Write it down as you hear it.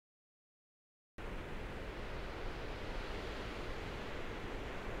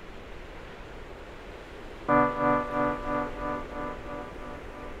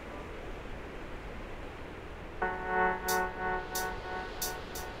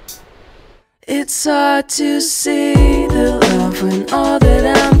It's hard to see the love when all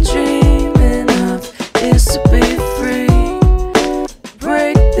that I'm dreaming of is to be free.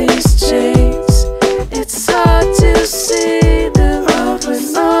 Break these chains. It's hard to see the love when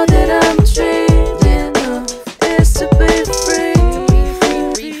all that I'm dreaming of is to be free.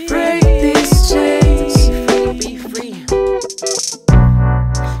 Break these chains. Be free.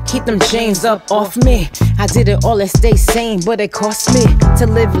 Keep them chains up off me. I did it all to stay sane, but it cost me to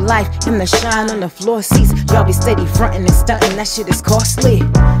live life in the shine on the floor seats. Y'all be steady frontin' and stuntin', that shit is costly.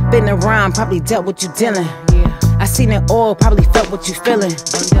 Been around, probably dealt what you dealing. I seen it all, probably felt what you feeling.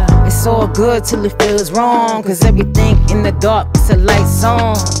 It's all good till it feels wrong, cause everything in the dark is a light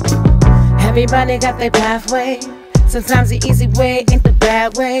song. Everybody got their pathway. Sometimes the easy way ain't the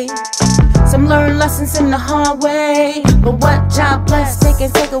bad way. Some learn lessons in the hard way, but what job bless they can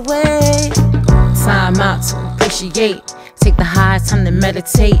take away. Time out to appreciate. Take the high time to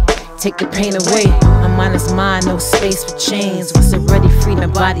meditate. Take the pain away. My mind is mine, no space for chains. Once already free my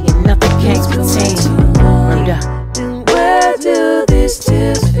body and nothing can contain. And where do these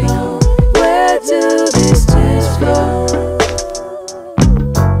tears flow? Where do these tears flow?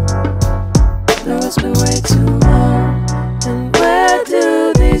 No, it's been way too long. And where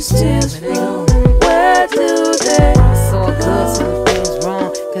do these tears flow? Where do they? It's all good till it feels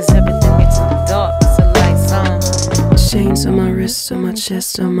wrong, cause everything gets in the dark. It's a light song. Chains on my wrist, on my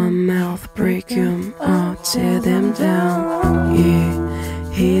chest, on my mouth. Break them all, tear them down.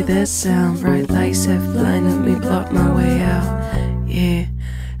 Yeah, hear that sound. Bright lights have blinded me, blocked my way out. Yeah,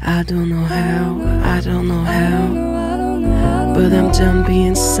 I don't know how, I don't know how, but I'm done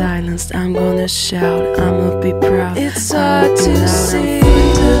being silenced. I'm gonna shout, I'ma be proud. It's hard to see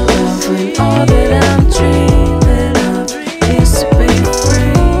the love when all that I'm dreaming of is to be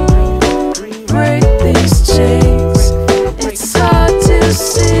free. Break these chains. It's hard to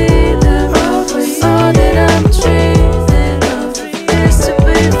see the love when all that I'm dreaming of is to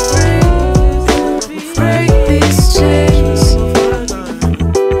be free. Break these chains.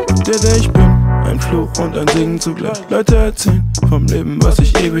 Der ich bin, ein Fluch und ein Segen zugleich. Leute erzählen vom Leben, was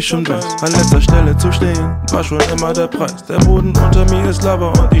ich ewig schon weiß. An letzter Stelle zu stehen, war schon immer der Preis. Der Boden unter mir ist Lava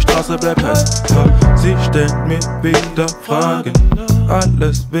und die Straße bleibt heiß. Doch sie stellt mir wieder Fragen,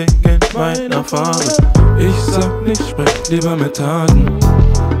 alles wegen meiner Farbe. Ich sag nicht, sprech lieber mit Taten.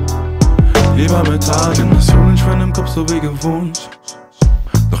 Lieber mit Taten, das Jugendschwein im Kopf so wie gewohnt.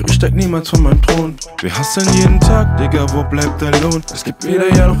 Doch ich steig niemals von meinem Thron. Wir hasseln jeden Tag, Digga, wo bleibt dein Lohn? Es gibt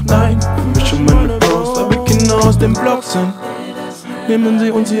weder Ja noch Nein, für mich und meine Bros. Da wir Kinder aus dem Block sind, nehmen sie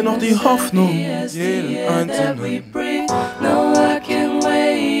uns hier noch die Hoffnung. Jeden Einzelnen. No, I can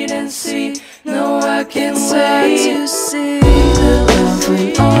wait and see. No, I can wait to see the love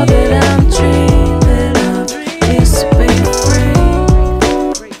when all that I'm dreaming.